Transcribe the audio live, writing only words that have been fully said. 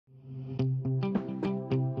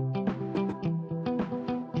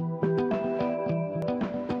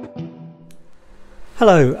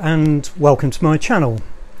Hello and welcome to my channel.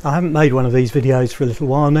 I haven't made one of these videos for a little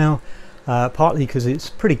while now, partly because it's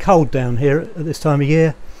pretty cold down here at this time of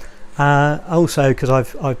year, also because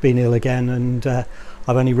I've been ill again, and I've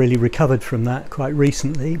only really recovered from that quite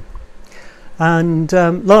recently. And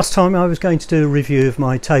last time I was going to do a review of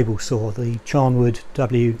my table saw, the Charnwood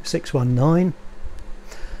W619.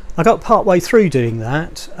 I got part way through doing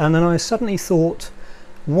that, and then I suddenly thought,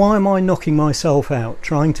 why am I knocking myself out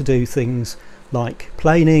trying to do things like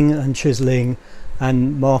planing and chiselling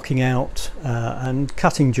and marking out and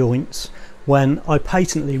cutting joints when I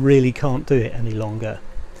patently really can't do it any longer?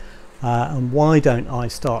 And why don't I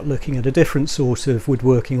start looking at a different sort of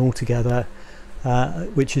woodworking altogether,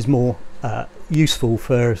 which is more useful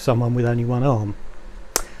for someone with only one arm?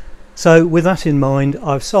 So with that in mind,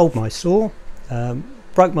 I've sold my saw.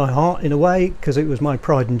 Broke my heart in a way, because it was my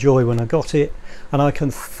pride and joy when I got it, and I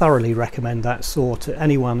can thoroughly recommend that saw to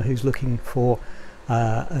anyone who's looking for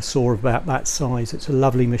a saw about that size. It's a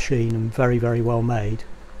lovely machine and very, very well made.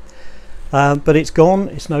 But it's gone,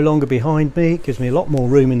 it's no longer behind me. It gives me a lot more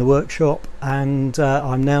room in the workshop, and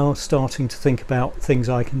I'm now starting to think about things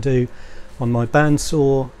I can do on my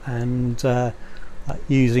bandsaw and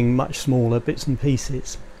using much smaller bits and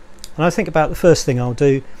pieces. And I think about the first thing I'll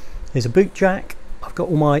do is a boot jack. I've got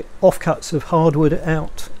all my offcuts of hardwood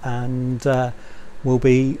out, and we'll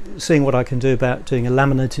be seeing what I can do about doing a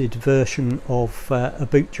laminated version of a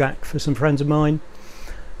boot jack for some friends of mine.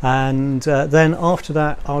 And then after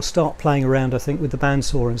that I'll start playing around, I think, with the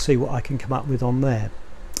bandsaw and see what I can come up with on there.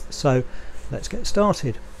 So let's get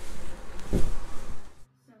started.